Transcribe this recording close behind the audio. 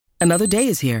Another day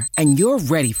is here, and you're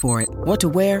ready for it. What to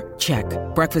wear? Check.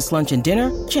 Breakfast, lunch, and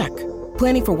dinner? Check.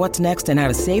 Planning for what's next and how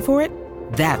to save for it?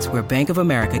 That's where Bank of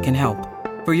America can help.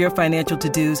 For your financial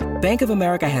to-dos, Bank of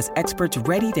America has experts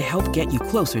ready to help get you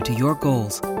closer to your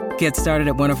goals. Get started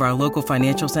at one of our local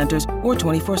financial centers or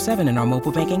 24/7 in our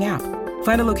mobile banking app.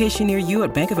 Find a location near you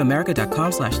at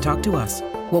bankofamerica.com/talktous.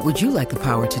 What would you like the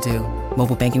power to do?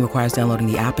 Mobile banking requires downloading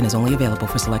the app and is only available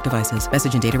for select devices.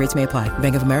 Message and data rates may apply.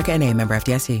 Bank of America NA, member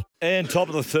FDIC. And top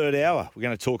of the third hour, we're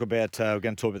going to talk about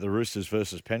the Roosters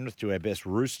versus Penrith, to our best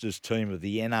Roosters team of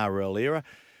the NRL era.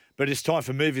 But it's time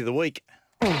for Movie of the Week.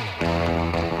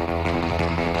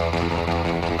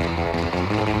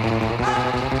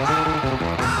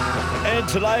 And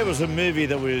today was a movie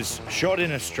that was shot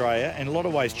in Australia and in a lot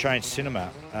of ways changed cinema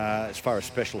as far as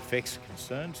special effects are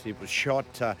concerned. It was shot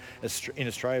in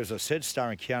Australia, as I said,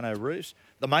 starring Keanu Reeves.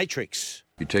 The Matrix.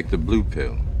 You take the blue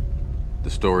pill. The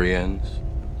story ends.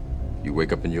 You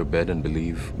wake up in your bed and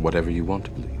believe whatever you want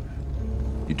to believe.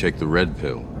 You take the red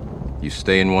pill. You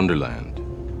stay in Wonderland.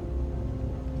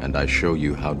 And I show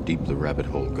you how deep the rabbit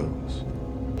hole goes.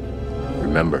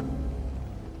 Remember,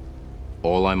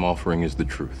 all I'm offering is the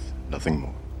truth, nothing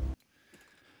more.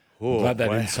 I'm glad they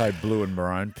didn't say blue and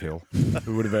maroon pill.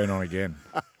 We would have been on again.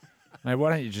 Mate, why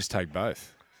don't you just take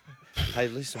both? Hey,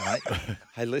 listen, mate.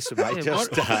 Just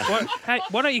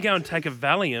why don't you go and take a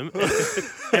Valium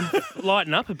and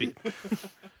lighten up a bit?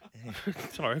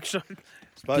 Sorry.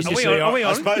 I Are we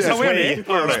on? suppose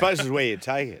it's where you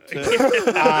take it.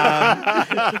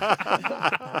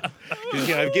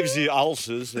 It gives you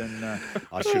ulcers, and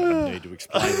I shouldn't need to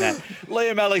explain that.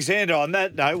 Liam Alexander, on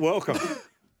that note, welcome.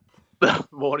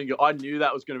 Morning. I knew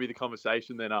that was going to be the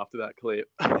conversation then after that clip.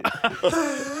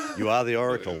 You are the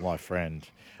oracle, my friend.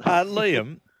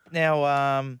 Liam,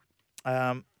 now,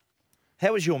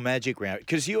 how was your magic round?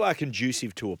 Because you are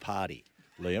conducive to a party,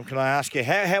 Liam. Can I ask you,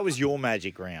 how was your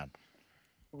magic round?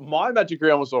 My magic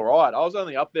round was all right. I was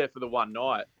only up there for the one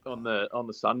night on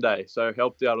the Sunday, so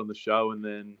helped out on the show, and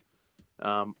then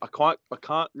I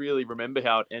can't really remember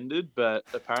how it ended, but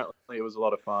apparently it was a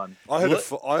lot of fun. I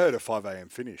heard a 5 a.m.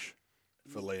 finish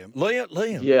for Liam.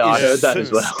 Liam. Yeah, I heard that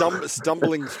as well.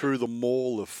 Stumbling through the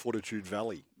mall of Fortitude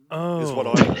Valley is what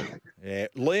I heard. Yeah,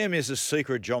 Liam is a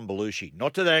secret John Belushi.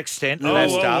 Not to that extent, Whoa, that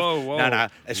whoa, stuff. whoa. No.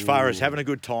 As far as having a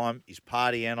good time, he's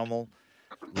party animal.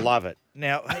 Love it.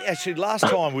 Now, actually, last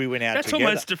time we went out That's together...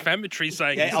 almost defamatory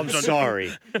saying Yeah, this, I'm John.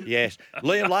 sorry. Yes.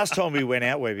 Liam, last time we went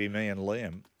out, Webby, me and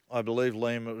Liam, I believe,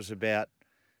 Liam, it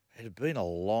had been a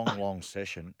long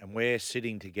session, and we're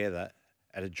sitting together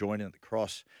at a joint at the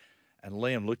Cross, and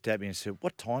Liam looked at me and said,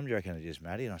 "What time do you reckon it is,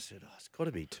 Matty?" And I said, "It's got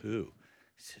to be 2.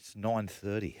 He said, "It's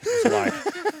 9:30. It's like...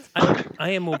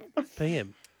 AM or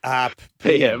PM?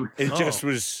 PM. It just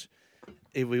was...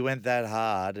 We went that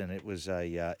hard, and it was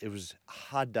a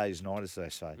hard day's night, as they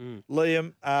say.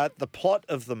 Liam, the plot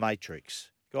of The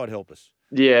Matrix. God help us.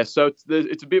 Yeah, so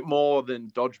it's a bit more than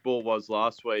Dodgeball was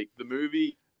last week. The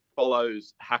movie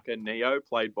follows hacker Neo,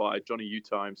 played by Johnny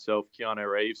Utah himself,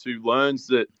 Keanu Reeves, who learns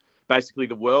that basically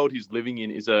the world he's living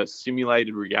in is a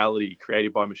simulated reality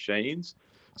created by machines.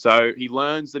 So he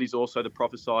learns that he's also the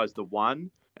prophesized the one,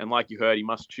 and like you heard, he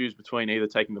must choose between either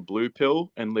taking the blue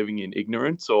pill and living in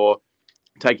ignorance, or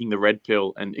taking the red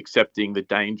pill and accepting the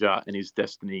danger and his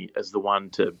destiny as the one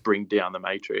to bring down the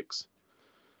Matrix.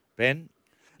 Ben,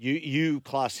 you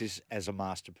class this as a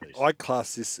masterpiece. I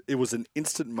class this. It was an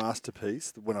instant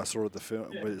masterpiece when I saw it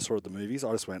when I saw it at the movies.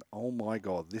 I just went, "Oh my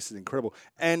god, this is incredible!"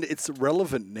 And it's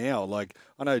relevant now. Like,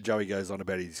 I know Joey goes on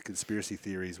about his conspiracy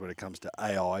theories when it comes to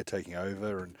AI taking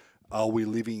over and are we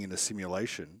living in a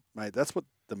simulation, mate? That's what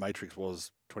The Matrix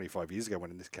was 25 years ago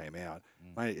when this came out.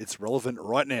 Mate, it's relevant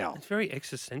right now. It's very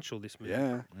existential, this movie.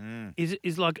 Yeah. Is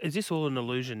this all an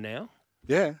illusion now?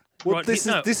 Yeah. Well, Right, this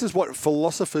is what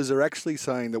philosophers are actually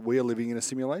saying, that we are living in a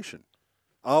simulation.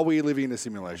 Are we living in a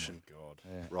simulation? Oh, my God.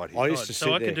 Yeah. Right here. I used to sit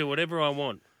So I there. can do whatever I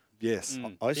want. Yes.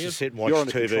 I used to sit and You're watch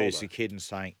under TV control, as a though. kid and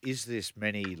saying, "Is this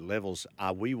many levels?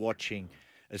 Are we watching?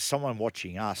 Is someone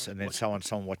watching us, and then someone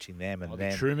watching them, and Like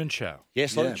then the Truman Show.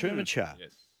 yes, like Yeah. the Truman Show.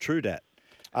 Yes. True that.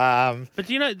 But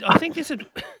you know, I think this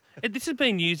has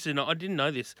been used in. I didn't know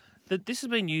this. That this has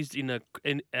been used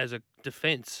as a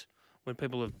defence when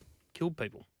people have killed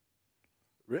people.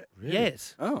 Really?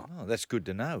 Yes, Oh. Oh, that's good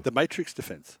to know. The Matrix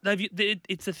defense.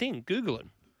 it's a thing. Google it.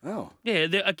 Oh. Yeah,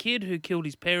 a kid who killed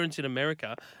his parents in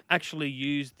America actually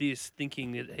used this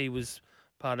thinking that he was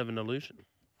part of an illusion.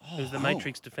 It was the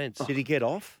Matrix defense. Did he get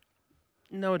off?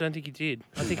 No, I don't think he did.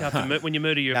 I think after when you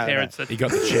murder your No, no. parents, He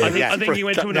got the chair. I think he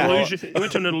went to an No. illusion. He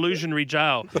went to an illusionary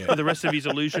jail for the rest of his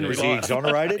illusionary Was he life.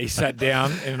 exonerated? He sat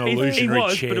down in an He illusionary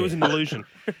was, chair. but it was an illusion.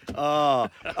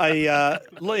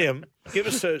 Liam, give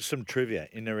us some trivia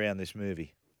in and around this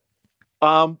movie.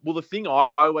 Well, the thing I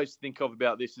always think of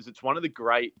about this is it's one of the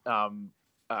great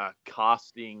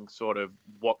casting sort of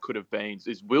what could have been.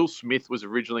 Is Will Smith was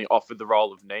originally offered the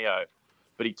role of Neo,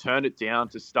 but he turned it down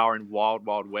to star in Wild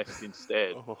Wild West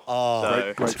instead.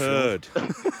 Oh, So- turd.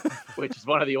 Which is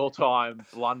one of the all-time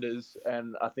blunders,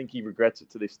 and I think he regrets it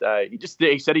to this day.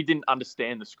 He said he didn't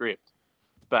understand the script,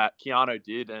 but Keanu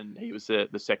did, and he was the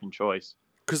second choice.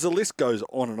 Because the list goes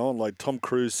on and on. Like Tom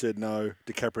Cruise said no,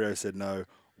 DiCaprio said no,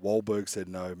 Wahlberg said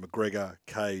no, McGregor,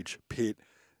 Cage, Pitt,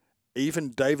 even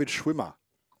David Schwimmer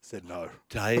said no.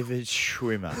 David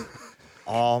Schwimmer.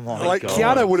 Oh, my Like God.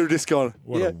 Keanu would have just gone,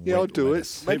 What a I'll wet do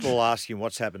lettuce. it. Maybe- People asking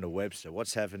what's happened to Webster.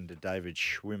 What's happened to David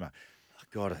Schwimmer? Oh,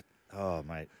 God. Oh,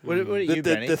 mate. What are you,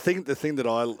 Benny? the thing that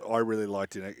I really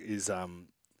liked in it is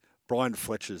Brian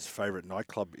Fletcher's favourite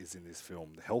nightclub is in this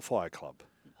film, the Hellfire Club.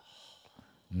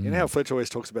 You know how Fletcher always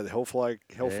talks about the Hellfire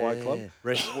Club?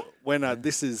 Rest- When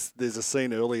there's a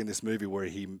scene early in this movie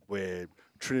where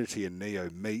Trinity and Neo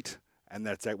meet, and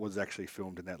that was actually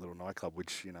filmed in that little nightclub,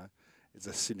 which is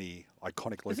a Sydney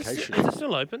iconic Is location. it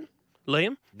still open,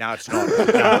 Liam? No, it's not.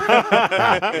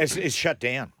 No. It's shut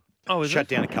down. Oh, is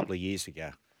Shut it? down a couple of years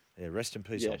ago. Yeah, rest in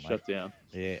peace, Yeah, old mate. shut down.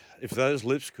 Yeah, if those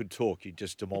lips could talk, you'd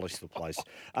just demolish the place.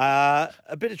 A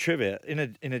bit of trivia in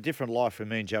a different life when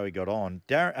me and Joey got on.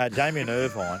 Damien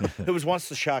Irvine, who was once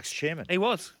the Sharks chairman, He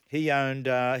was. he owned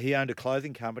a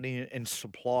clothing company and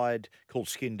supplied called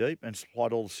Skin Deep and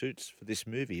supplied all the suits for this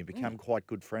movie and became quite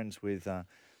good friends with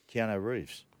Keanu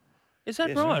Reeves. Is that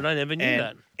Yes, right? yeah. I never knew and,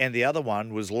 that. And the other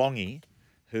one was Longy,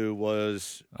 who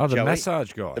was Oh, the Joey,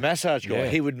 massage guy. the massage guy. Yeah.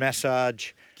 He would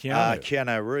massage Keanu.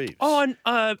 Keanu Reeves. Oh,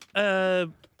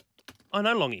 I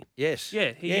know Longy. yes,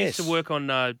 Yeah, he used to work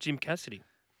on Jim Cassidy.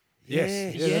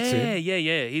 Yes. Yes. Yeah, that's him.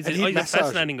 Yeah. He's And a, he'd he's a massage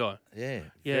fascinating guy. Yeah,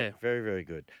 Yeah. very, very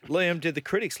good. Liam, did the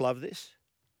critics love this?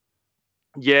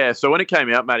 Yeah, so when it came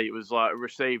out, Matty, it was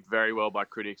received very well by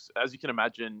critics. As you can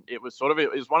imagine, it was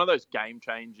one of those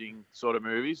game-changing sort of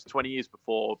movies. 20 years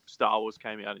before Star Wars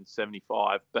came out in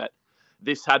 '75, but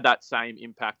this had that same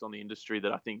impact on the industry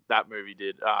that I think that movie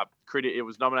did. It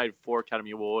was nominated for 4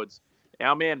 Academy Awards.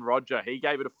 Our man Roger, he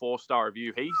gave it a 4-star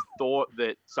review. He thought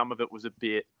that some of it was a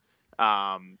bit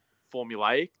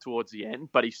formulaic towards the end,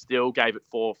 but he still gave it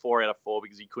 4 out of 4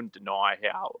 because he couldn't deny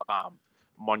how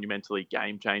monumentally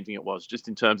game-changing it was, just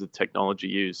in terms of technology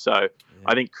used. So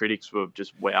I think critics were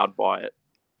just wowed by it.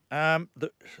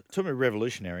 To me,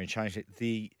 revolutionary and changed it.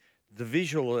 The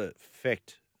visual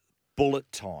effect,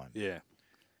 bullet time. Yeah.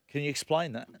 Can you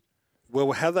explain that?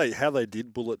 Well, how they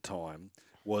did bullet time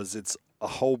was it's a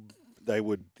whole. They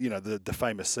would the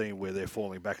famous scene where they're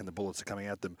falling back and the bullets are coming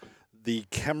at them. The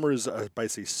cameras are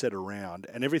basically set around,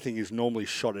 and everything is normally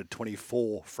shot at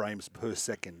 24 frames per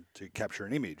second to capture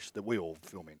an image that we all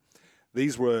film in.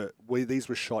 These were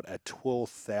shot at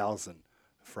 12,000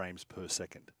 frames per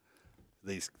second.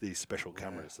 These special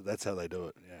cameras, so that's how they do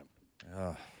it.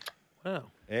 Yeah,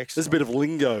 Wow. Excellent. there's a bit of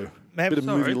lingo, Man, bit of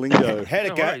sorry. movie lingo. How'd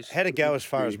No it go? worries. How'd it go as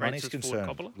far as He money's rates us Ford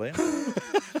concerned, Coppola.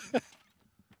 Liam?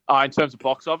 In terms of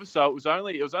box office, so it was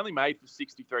only made for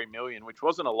 63 million, which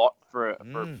wasn't a lot for a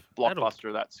blockbuster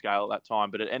of that scale at that time.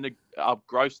 But it ended up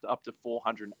grossed up to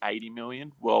 480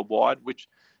 million worldwide, which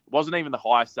wasn't even the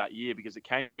highest that year because it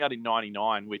came out in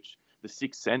 '99, which The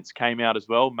Sixth Sense came out as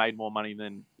well, made more money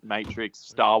than Matrix.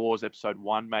 Star Wars Episode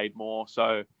 1 made more.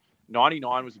 So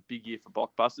 '99 was a big year for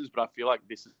blockbusters, but I feel like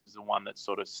this is the one that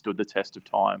sort of stood the test of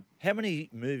time. How many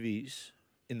movies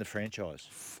in the franchise?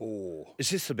 4.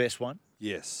 Is this the best one?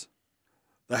 Yes.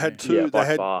 They had two. Yeah, by they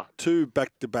had far. 2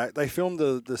 back to back. They filmed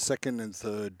the second and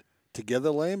third together.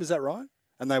 Liam, is that right?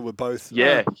 And they were both.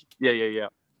 Yeah. Yeah.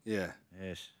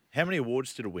 Yes. How many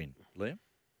awards did it win, Liam?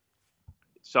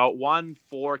 So it won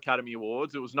 4 Academy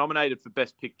Awards. It was nominated for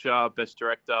Best Picture, Best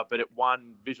Director, but it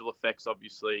won Visual Effects,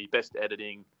 obviously, Best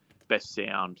Editing, Best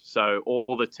Sound. So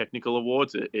all the technical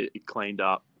awards, it cleaned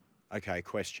up. Okay,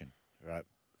 question, right,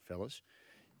 fellas.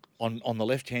 On the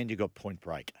left hand, you got Point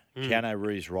Break, Keanu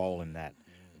Reeves' role in that,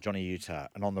 Johnny Utah,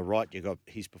 and on the right, you got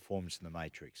his performance in The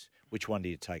Matrix. Which one do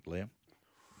you take, Liam?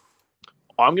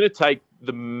 I'm going to take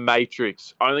The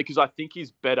Matrix only because I think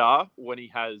he's better when he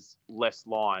has less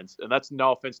lines. And that's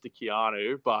no offense to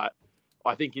Keanu, but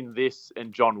I think in this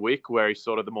and John Wick, where he's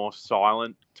sort of the more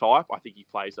silent type, I think he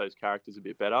plays those characters a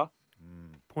bit better.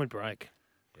 Point Break.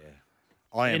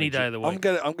 I am Any a day of the week.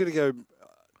 I'm gonna go.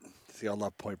 See, I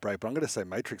love Point Break, but I'm gonna say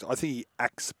Matrix. I think he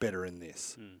acts better in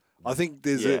this. I think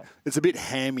it's a bit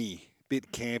hammy,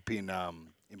 bit camp in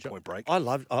Point Break.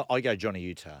 I go Johnny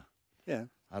Utah. Yeah.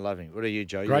 I love him. What are you,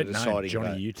 Joe? Great You're name, deciding Johnny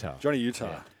about- Utah. Johnny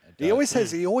Utah. Yeah,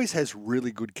 He always has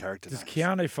really good character Does names.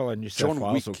 Keanu follow New South John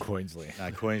Wales Wick. or Queensland? No,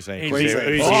 Queensland. Queensland.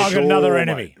 They're easy, Oh, I've got another sure,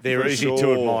 enemy. mate. they're For easy to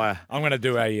sure. admire. I'm going to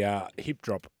do a hip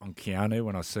drop on Keanu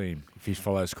when I see him, if he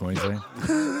follows Queensland.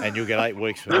 And you'll get 8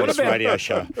 weeks for this radio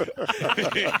show.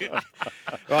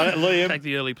 Right, Liam, Take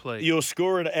the early plea. you're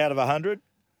scoring out of 100.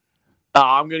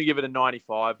 I'm going to give it a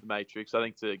 95, The Matrix. I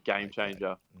think it's a game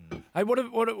changer. Hey, what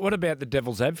about the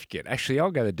Devil's Advocate? Actually,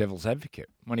 I'll go the Devil's Advocate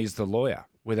when he's the lawyer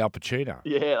with Al Pacino.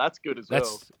 Yeah, that's good as well.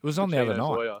 It was on the other Pacino's night.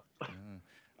 lawyer.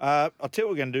 I'll tell you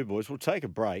what we're going to do, boys. We'll take a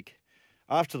break.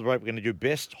 After the break, we're going to do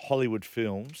best Hollywood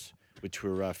films which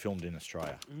were filmed in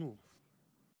Australia. Ooh.